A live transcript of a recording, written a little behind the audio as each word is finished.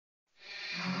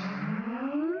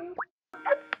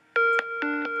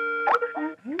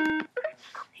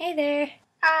Hey there.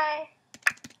 Hi.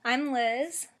 I'm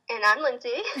Liz. And I'm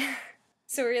Lindsay.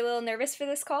 So were you a little nervous for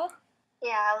this call?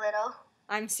 Yeah, a little.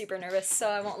 I'm super nervous, so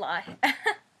I won't lie.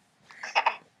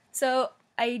 Okay. So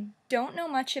I don't know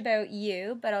much about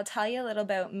you, but I'll tell you a little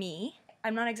about me.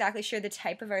 I'm not exactly sure the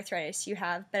type of arthritis you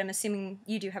have, but I'm assuming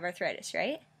you do have arthritis,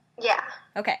 right? Yeah.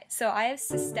 Okay, so I have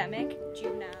systemic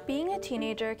juvenile. Being a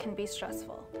teenager can be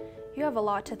stressful. You have a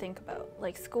lot to think about,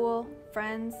 like school,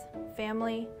 friends,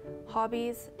 family,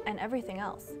 hobbies, and everything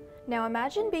else. Now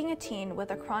imagine being a teen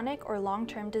with a chronic or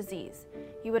long-term disease.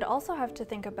 You would also have to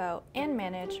think about and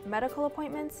manage medical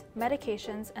appointments,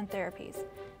 medications, and therapies,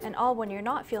 and all when you're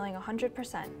not feeling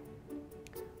 100%.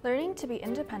 Learning to be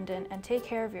independent and take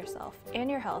care of yourself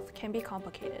and your health can be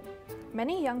complicated.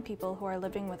 Many young people who are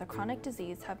living with a chronic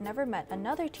disease have never met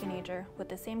another teenager with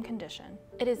the same condition.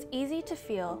 It is easy to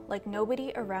feel like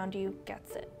nobody around you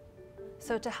gets it.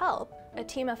 So to help, a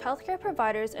team of healthcare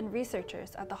providers and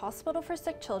researchers at the Hospital for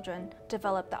Sick Children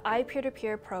developed the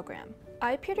iPeer2Peer program.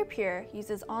 iPeer2Peer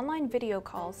uses online video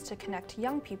calls to connect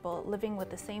young people living with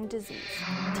the same disease.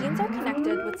 Teens are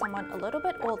connected with someone a little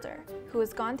bit older who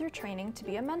has gone through training to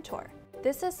be a mentor.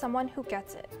 This is someone who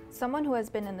gets it, someone who has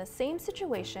been in the same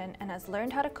situation and has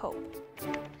learned how to cope.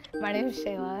 My name is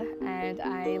Shayla, and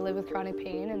I live with chronic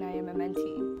pain, and I am a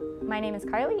mentee. My name is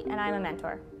Carly, and I'm a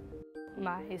mentor.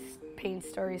 My pain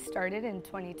story started in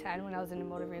 2010 when I was in a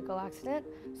motor vehicle accident.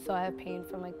 So I have pain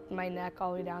from my neck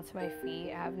all the way down to my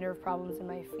feet. I have nerve problems in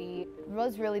my feet. It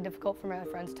was really difficult for my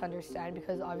friends to understand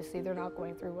because obviously they're not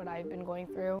going through what I've been going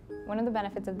through. One of the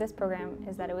benefits of this program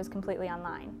is that it was completely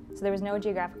online. So there was no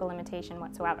geographical limitation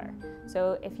whatsoever.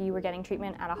 So if you were getting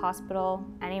treatment at a hospital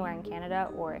anywhere in Canada,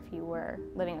 or if you were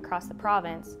living across the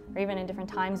province, or even in different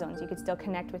time zones, you could still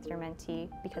connect with your mentee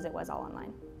because it was all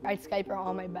online. I'd Skype her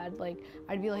on my bed,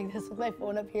 I'd be like this with my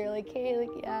phone up here, hey,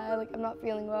 yeah, I'm not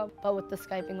feeling well. But with the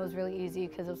Skyping, it was really easy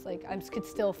because it was I could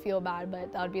still feel bad,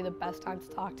 but that would be the best time to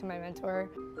talk to my mentor.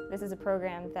 This is a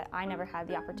program that I never had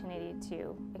the opportunity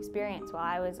to experience while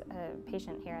I was a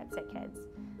patient here at Sick Kids.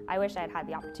 I wish I had had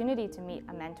the opportunity to meet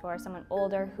a mentor, someone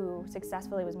older who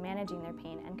successfully was managing their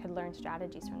pain and could learn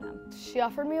strategies from them. She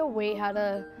offered me a way how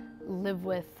to live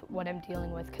with what I'm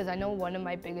dealing with, because I know one of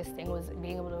my biggest things was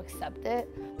being able to accept it,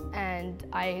 and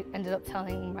I ended up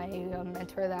telling my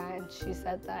mentor that, and she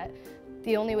said that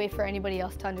the only way for anybody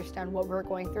else to understand what we're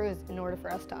going through is in order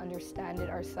for us to understand it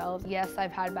ourselves. Yes,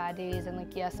 I've had bad days,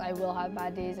 and yes, I will have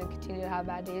bad days and continue to have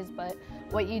bad days, but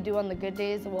what you do on the good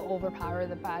days will overpower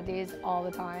the bad days all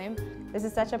the time. This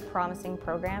is such a promising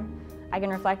program. I can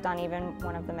reflect on even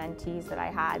one of the mentees that I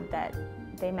had that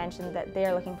they mentioned that they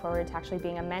are looking forward to actually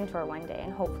being a mentor one day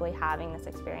and hopefully having this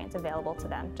experience available to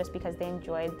them just because they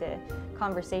enjoyed the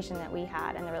conversation that we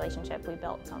had and the relationship we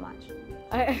built so much.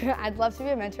 I'd love to be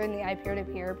a mentor in the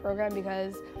iPeer2Peer program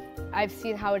because I've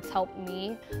seen how it's helped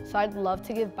me, so I'd love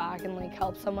to give back and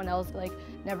help someone else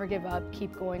never give up,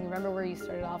 keep going, remember where you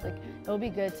started off. It would be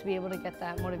good to be able to get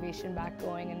that motivation back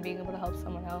going and being able to help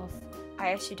someone else.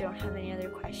 I actually don't have any other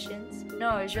questions.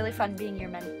 No, it was really fun being your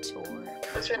mentor.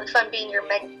 It was really fun being your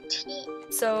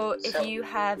mentee. So if you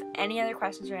have any other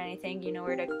questions or anything, you know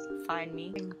where to find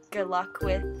me. Good luck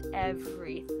with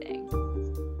everything.